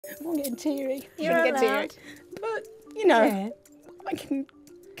I'm getting teary. You're Shouldn't get teary. allowed. But, you know, Yeah. I can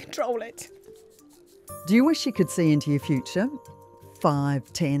control it. Do you wish you could see into your future?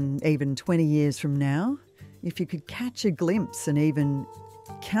 5, 10, even 20 years from now? If you could catch a glimpse and even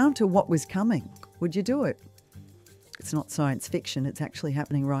counter what was coming, would you do it? It's not science fiction, it's actually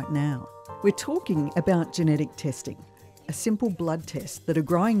happening right now. We're talking about genetic testing, a simple blood test that a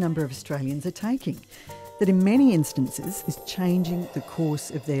growing number of Australians are taking, that in many instances is changing the course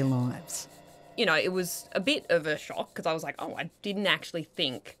of their lives. You know, it was a bit of a shock because I was like, oh, I didn't actually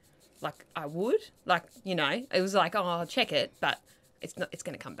think like I would. Like, you know, it was like, oh, I'll check it, but it's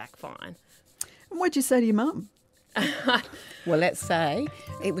going to come back fine. And what'd you say to your mum? Well, let's say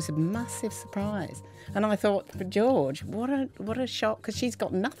it was a massive surprise. And I thought, for George, what a shock, because she's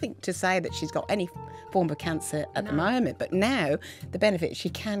got nothing to say that she's got any form of cancer at the moment. But now the benefit, she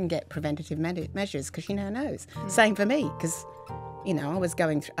can get preventative measures because she now knows. Same for me, because, you know, I was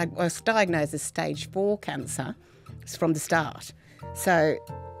diagnosed as stage 4 cancer from the start. So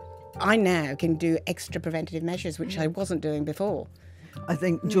I now can do extra preventative measures, which I wasn't doing before. I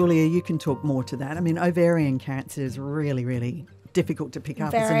think, Julia, you can talk more to that. I mean, ovarian cancer is really, really difficult to pick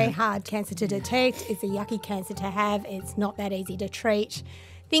up, isn't Very it? hard cancer to detect. It's a yucky cancer to have. It's not that easy to treat.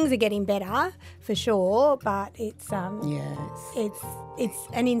 Things are getting better for sure, but it's an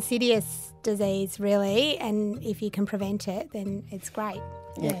insidious disease really, and if you can prevent it, then it's great.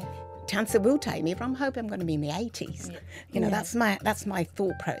 Yeah. Cancer will take me, but I'm hoping I'm going to be in the 80s. Yeah. You know, that's my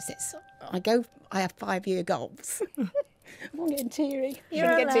thought process. I have 5-year goals. I'm getting teary. You're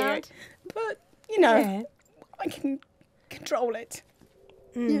Shouldn't get teary. allowed. But, you know, Yeah. I can control it.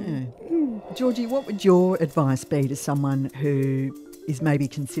 Yeah. Georgie, what would your advice be to someone who is maybe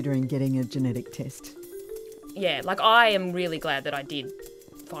considering getting a genetic test? Yeah, like I am really glad that I did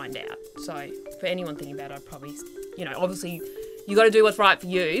find out. So for anyone thinking about it, I'd probably, you know, obviously you got to do what's right for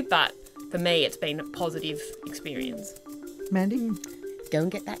you, but for me it's been a positive experience. Mandy? Go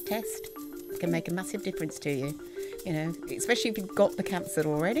and get that test. It can make a massive difference to you. You know, especially if you've got the cancer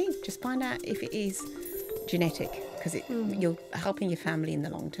already, just find out if it is genetic, because you're helping your family in the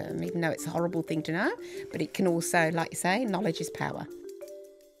long term, even though it's a horrible thing to know. But it can also, like you say, knowledge is power.